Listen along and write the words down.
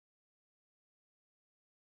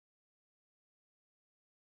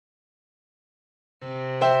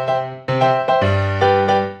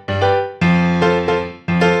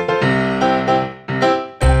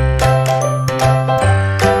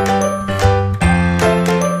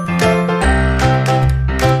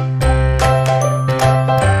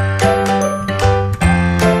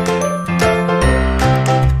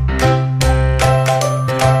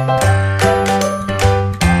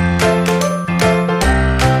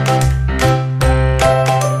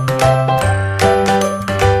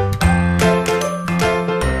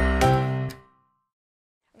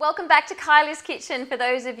Kyly's Kitchen. For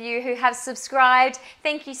those of you who have subscribed,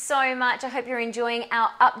 thank you so much. I hope you're enjoying our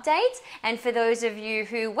update. And for those of you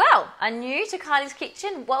who, well, are new to Kyly's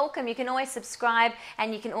Kitchen, welcome. You can always subscribe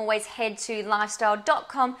and you can always head to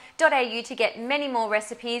lyfestyled.com.au to get many more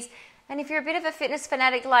recipes. And if you're a bit of a fitness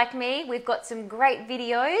fanatic like me, we've got some great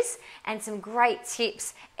videos and some great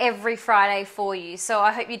tips every Friday for you. So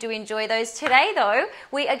I hope you do enjoy those. Today though,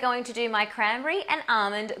 we are going to do my cranberry and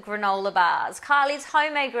almond granola bars. Kyly's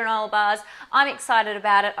homemade granola bars. I'm excited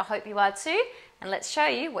about it. I hope you are too. And let's show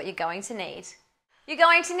you what you're going to need. You're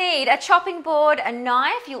going to need a chopping board, a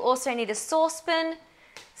knife. You'll also need a saucepan,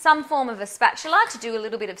 some form of a spatula to do a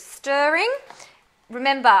little bit of stirring.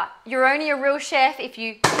 Remember, you're only a real chef if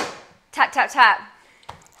you tap, tap, tap.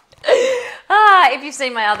 If you've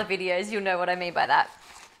seen my other videos, you'll know what I mean by that.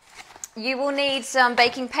 You will need some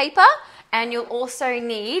baking paper and you'll also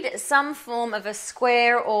need some form of a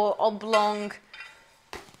square or oblong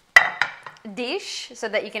dish so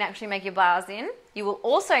that you can actually make your bars in. You will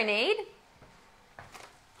also need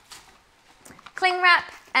cling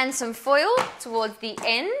wrap and some foil towards the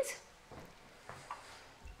end.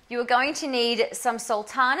 You are going to need some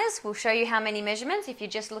sultanas. We'll show you how many measurements. If you're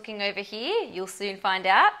just looking over here, you'll soon find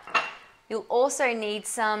out. You'll also need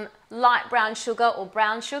some light brown sugar or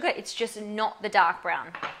brown sugar. It's just not the dark brown.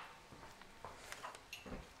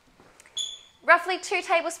 Roughly 2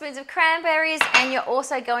 tablespoons of cranberries, and you're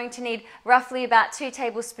also going to need roughly about 2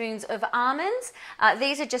 tablespoons of almonds.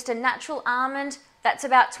 These are just a natural almond. That's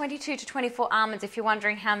about 22 to 24 almonds. If you're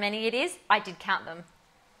wondering how many it is, I did count them.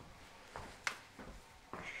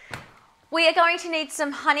 We are going to need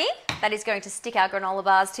some honey, that is going to stick our granola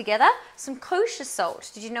bars together. Some kosher salt,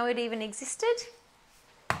 did you know it even existed?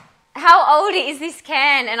 How old is this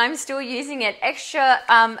can? And I'm still using it. Extra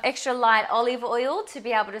light olive oil to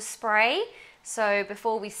be able to spray. So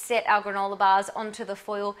before we set our granola bars onto the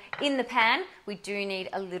foil in the pan, we do need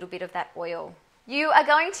a little bit of that oil. You are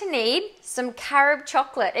going to need some carob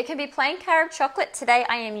chocolate. It can be plain carob chocolate. Today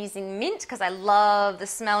I am using mint because I love the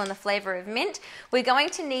smell and the flavour of mint. We're going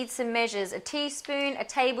to need some measures, a teaspoon, a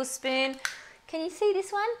tablespoon. Can you see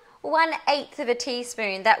this one? 1/8 of a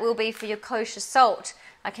teaspoon. That will be for your kosher salt.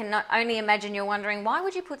 I can not only imagine you're wondering, why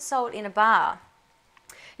would you put salt in a bar?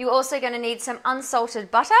 You're also going to need some unsalted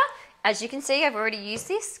butter. As you can see, I've already used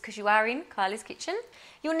this because you are in Kyly's Kitchen.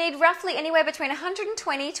 You'll need roughly anywhere between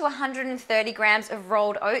 120 to 130 grams of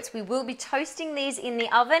rolled oats. We will be toasting these in the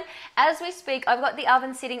oven. As we speak, I've got the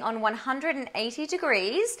oven sitting on 180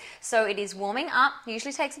 degrees, so it is warming up.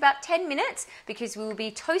 Usually takes about 10 minutes because we will be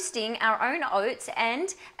toasting our own oats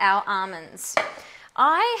and our almonds.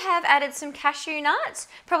 I have added some cashew nuts,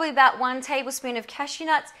 probably about 1 tablespoon of cashew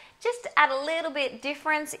nuts, just to add a little bit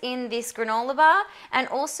difference in this granola bar, and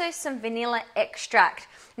also some vanilla extract.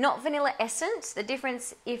 Not vanilla essence. The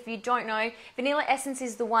difference, if you don't know, vanilla essence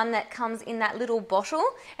is the one that comes in that little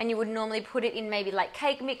bottle, and you would normally put it in maybe like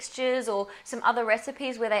cake mixtures or some other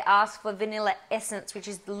recipes where they ask for vanilla essence, which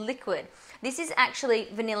is the liquid. This is actually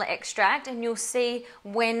vanilla extract, and you'll see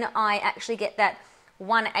when I actually get that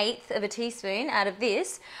 1/8 of a teaspoon out of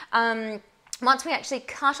this. Once we actually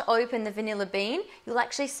cut open the vanilla bean, you'll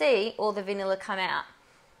actually see all the vanilla come out.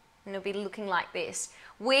 And it'll be looking like this.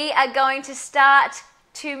 We are going to start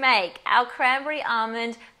to make our cranberry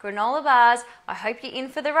almond granola bars. I hope you're in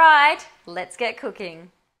for the ride. Let's get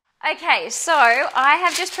cooking. Okay, so I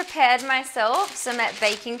have just prepared myself some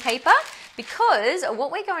baking paper because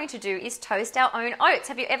what we're going to do is toast our own oats.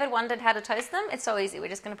 Have you ever wondered how to toast them? It's so easy. We're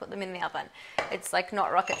just going to put them in the oven. It's like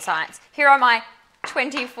not rocket science. Here are my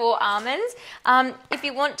 24 almonds. If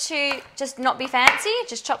you want to just not be fancy,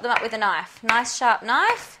 just chop them up with a knife. Nice sharp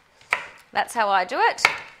knife. That's how I do it.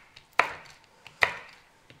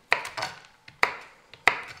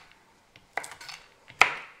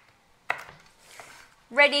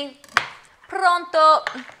 Ready, pronto.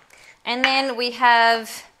 And then we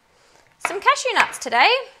have some cashew nuts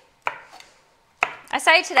today. I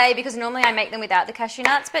say today because normally I make them without the cashew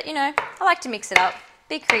nuts, but you know, I like to mix it up.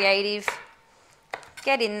 Be creative.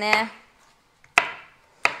 Get in there.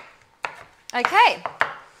 Okay,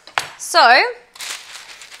 so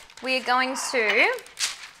we are going to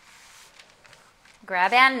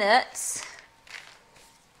grab our nuts.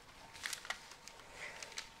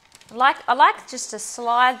 I like just to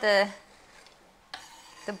slide the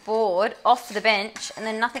board off the bench and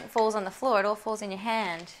then nothing falls on the floor, it all falls in your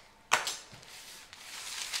hand.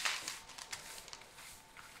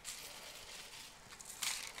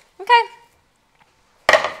 Okay.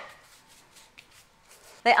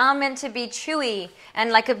 They are meant to be chewy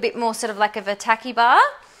and like a bit more sort of like of a tacky bar.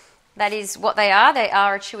 that is what they are. They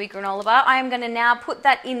are a chewy granola bar. I am going to now put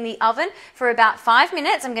that in the oven for about 5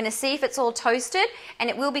 minutes. I'm going to see if it's all toasted, and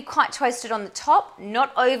it will be quite toasted on the top,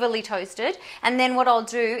 not overly toasted. And then what I'll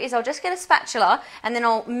do is I'll just get a spatula and then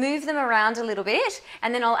I'll move them around a little bit,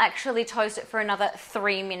 and then I'll actually toast it for another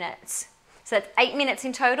 3 minutes. So that's 8 minutes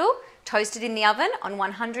in total, toasted in the oven on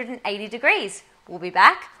 180 degrees. We'll be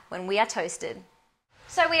back when we are toasted.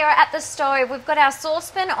 So we are at the stove. We've got our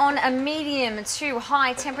saucepan on a medium to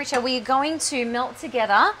high temperature. We are going to melt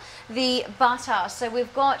together the butter. So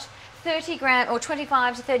we've got 30 grams or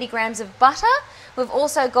 25 to 30 grams of butter. We've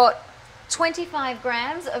also got 25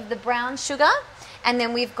 grams of the brown sugar, and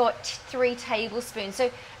then we've got 3 tablespoons,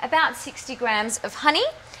 so about 60 grams of honey,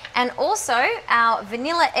 and also our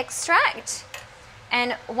vanilla extract,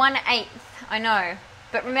 and 1/8, I know,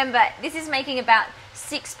 but remember this is making about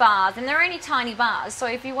 6 bars, and they're only tiny bars, so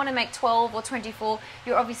if you want to make 12 or 24,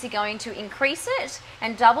 you're obviously going to increase it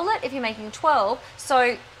and double it if you're making 12,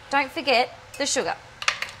 so don't forget the sugar,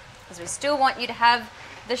 because we still want you to have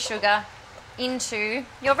the sugar into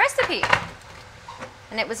your recipe.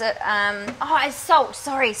 And it was it's salt,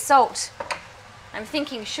 sorry, salt. I'm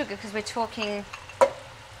thinking sugar because we're talking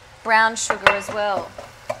brown sugar as well.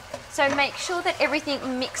 So make sure that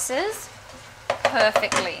everything mixes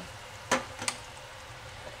perfectly.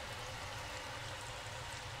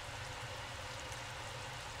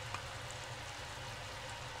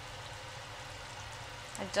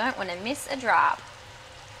 I don't want to miss a drop.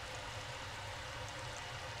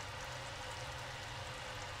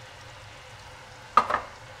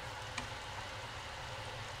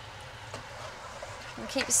 And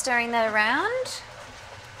keep stirring that around.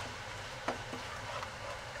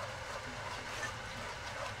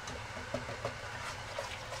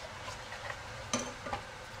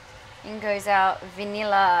 In goes our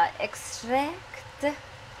vanilla extract.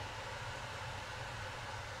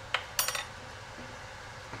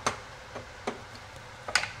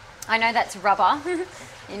 I know that's rubber.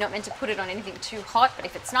 You're not meant to put it on anything too hot, but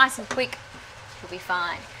if it's nice and quick, you'll be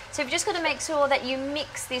fine. So you've just got to make sure that you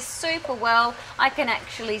mix this super well. I can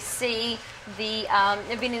actually see the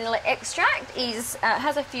vanilla extract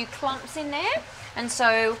has a few clumps in there, and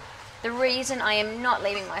so the reason I am not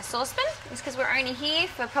leaving my saucepan is because we're only here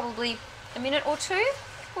for probably a minute or two.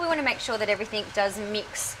 But we want to make sure that everything does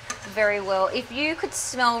mix very well. If you could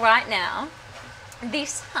smell right now,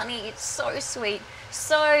 this honey, it's so sweet,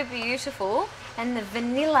 so beautiful, and the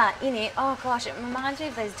vanilla in it, oh gosh, it reminds me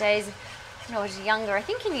of those days when I was younger. I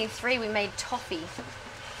think in year 3 we made toffee.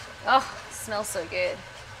 Oh, it smells so good.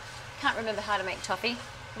 Can't remember how to make toffee.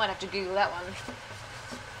 Might have to Google that one.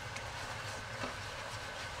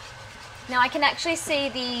 Now I can actually see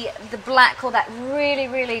the black, or that really,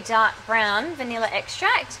 really dark brown vanilla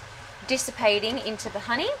extract dissipating into the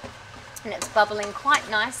honey, and it's bubbling quite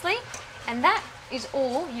nicely, and that is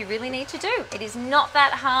all you really need to do. It is not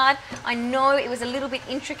that hard. I know it was a little bit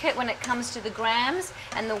intricate when it comes to the grams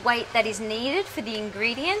and the weight that is needed for the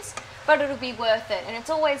ingredients, but it'll be worth it, and it's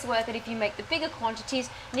always worth it if you make the bigger quantities,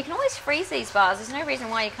 and you can always freeze these bars. There's no reason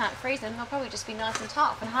why you can't freeze them. They'll probably just be nice and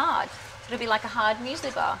tough and hard. So it'll be like a hard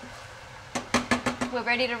muesli bar. We're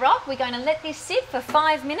ready to rock. We're going to let this sit for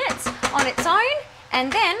 5 minutes on its own,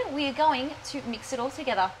 and then we're going to mix it all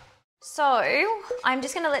together. So I'm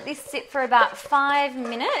just going to let this sit for about 5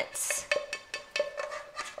 minutes,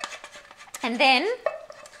 and then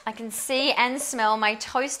I can see and smell my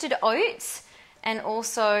toasted oats and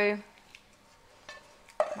also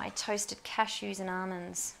my toasted cashews and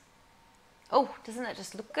almonds. Oh, doesn't that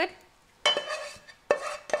just look good?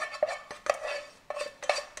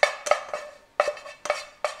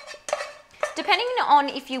 Depending on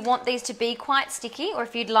if you want these to be quite sticky or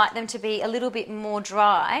if you'd like them to be a little bit more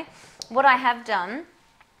dry, what I have done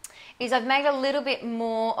is I've made a little bit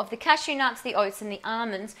more of the cashew nuts, the oats and the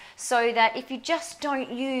almonds, so that if you just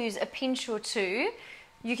don't use a pinch or two,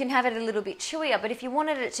 you can have it a little bit chewier. But if you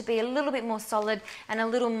wanted it to be a little bit more solid and a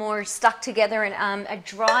little more stuck together in a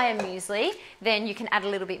drier muesli, then you can add a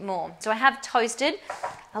little bit more. So I have toasted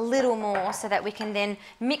a little more so that we can then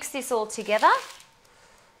mix this all together.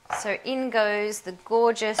 So in goes the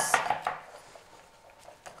gorgeous,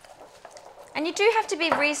 and you do have to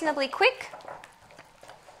be reasonably quick.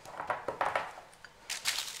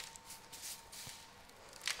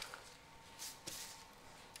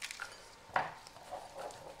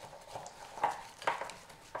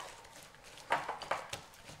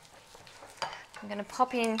 I'm going to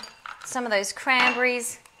pop in some of those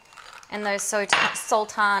cranberries and those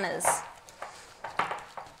sultanas.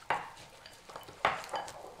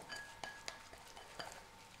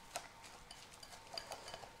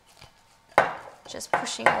 Just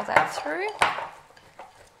pushing all that through.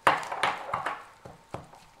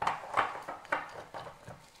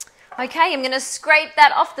 Okay, I'm going to scrape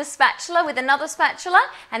that off the spatula with another spatula,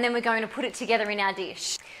 and then we're going to put it together in our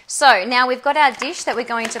dish. So now we've got our dish that we're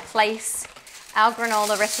going to place our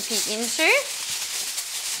granola recipe into.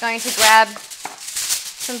 Going to grab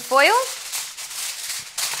some foil,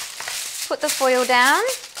 put the foil down,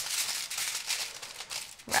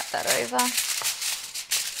 wrap that over.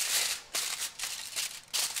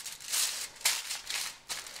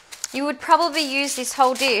 You would probably use this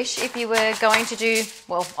whole dish if you were going to do,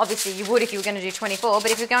 well, obviously you would if you were going to do 24,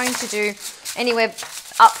 but if you're going to do anywhere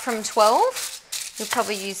up from 12, you'll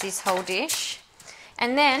probably use this whole dish.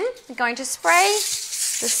 And then we're going to spray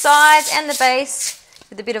the sides and the base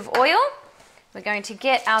with a bit of oil. We're going to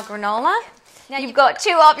get our granola. Now you've got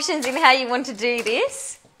two options in how you want to do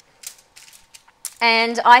this.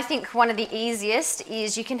 And I think one of the easiest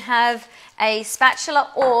is you can have a spatula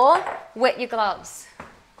or wet your gloves.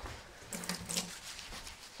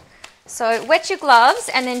 So wet your gloves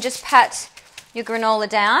and then just pat your granola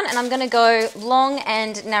down. And I'm going to go long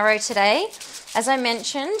and narrow today. As I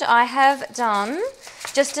mentioned, I have done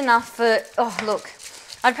just enough for, oh look,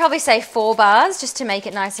 I'd probably say 4 bars just to make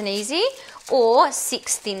it nice and easy, or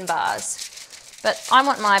 6 thin bars. But I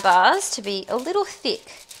want my bars to be a little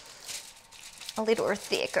thick, a little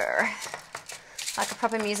thicker, like a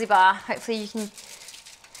proper muesli bar. Hopefully you can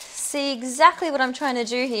see exactly what I'm trying to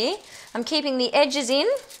do here. I'm keeping the edges in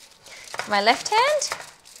my left hand,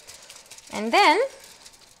 and then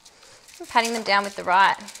I'm patting them down with the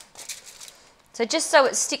right. So just so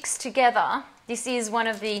it sticks together, this is one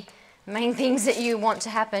of the main things that you want to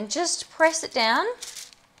happen. Just press it down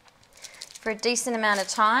for a decent amount of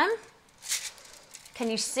time.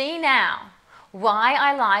 Can you see now why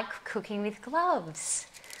I like cooking with gloves?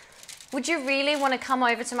 Would you really want to come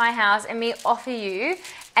over to my house and me offer you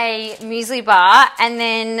a muesli bar, and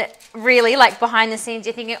then really, like, behind the scenes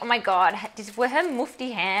you're thinking, oh my god, were her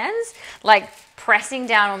mufti hands like pressing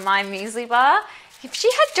down on my muesli bar? If she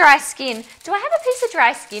had dry skin, do I have a piece of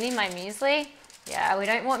dry skin in my muesli? Yeah, we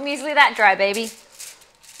don't want muesli that dry, baby.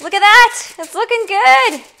 Look at that, it's looking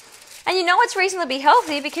good. And you know it's reasonably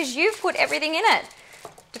healthy because you've put everything in it,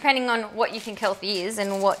 depending on what you think healthy is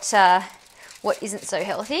and what isn't so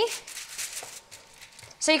healthy.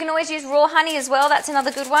 So you can always use raw honey as well. That's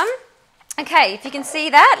another good one. Okay, if you can see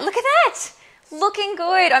that, look at that. Looking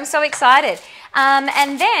good. I'm so excited.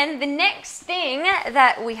 And then the next thing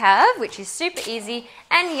that we have, which is super easy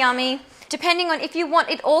and yummy, depending on if you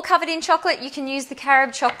want it all covered in chocolate, you can use the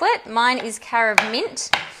carob chocolate. Mine is carob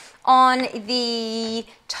mint. On the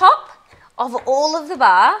top of all of the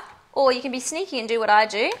bar, or you can be sneaky and do what I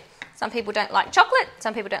do. Some people don't like chocolate,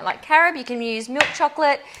 some people don't like carob. You can use milk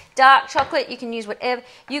chocolate, dark chocolate, you can use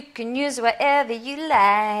whatever you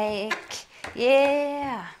like.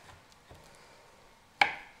 Yeah.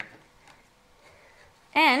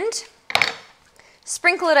 And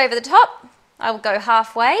sprinkle it over the top. I will go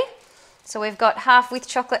halfway. So we've got half with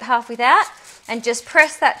chocolate, half without, and just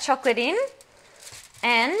press that chocolate in.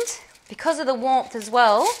 And because of the warmth as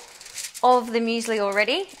well of the muesli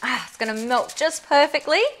already, it's going to melt just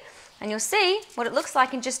perfectly. And you'll see what it looks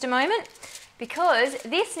like in just a moment, because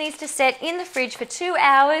this needs to set in the fridge for 2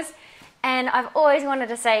 hours. And I've always wanted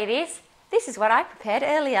to say this. This is what I prepared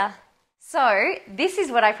earlier. So this is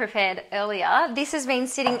what I prepared earlier. This has been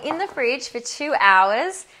sitting in the fridge for 2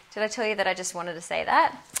 hours. Did I tell you that I just wanted to say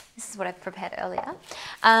that? This is what I prepared earlier.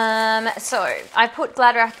 So I put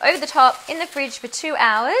Glad wrap over the top in the fridge for 2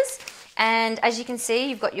 hours. And as you can see,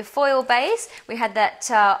 you've got your foil base. We had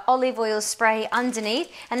that olive oil spray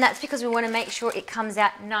underneath, and that's because we want to make sure it comes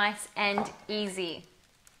out nice and easy.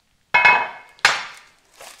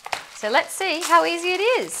 So let's see how easy it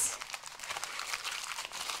is.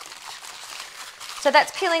 So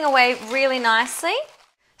that's peeling away really nicely.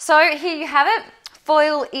 So here you have it.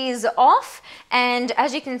 Foil is off, and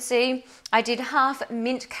as you can see, I did half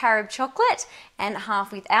mint carob chocolate and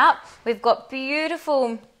half without. We've got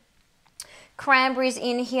beautiful cranberries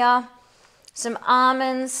in here, some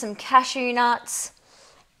almonds, some cashew nuts,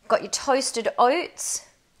 got your toasted oats,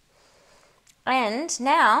 and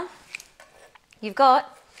now you've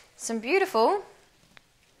got some beautiful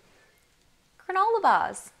granola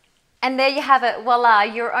bars. And there you have it, voila,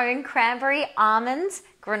 your own cranberry almonds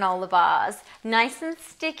granola bars. Nice and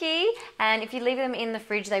sticky, and if you leave them in the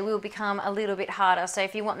fridge, they will become a little bit harder. So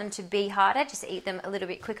if you want them to be harder, just eat them a little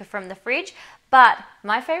bit quicker from the fridge. But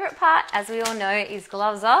my favorite part, as we all know, is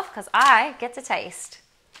gloves off, because I get to taste.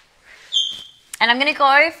 And I'm gonna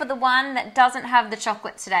go for the one that doesn't have the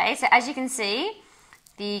chocolate today. So as you can see,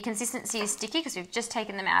 the consistency is sticky because we've just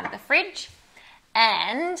taken them out of the fridge.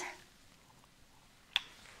 And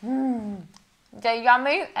they're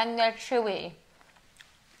yummy and they're chewy.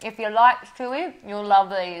 If you like chewy, you'll love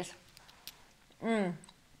these.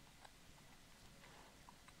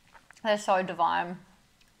 They're so divine.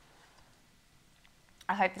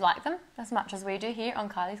 I hope you like them as much as we do here on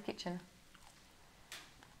Kyly's Kitchen.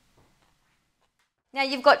 Now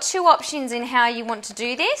you've got two options in how you want to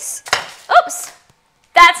do this. Oops,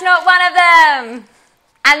 that's not one of them.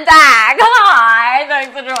 And that, come on,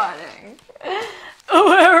 thanks for joining.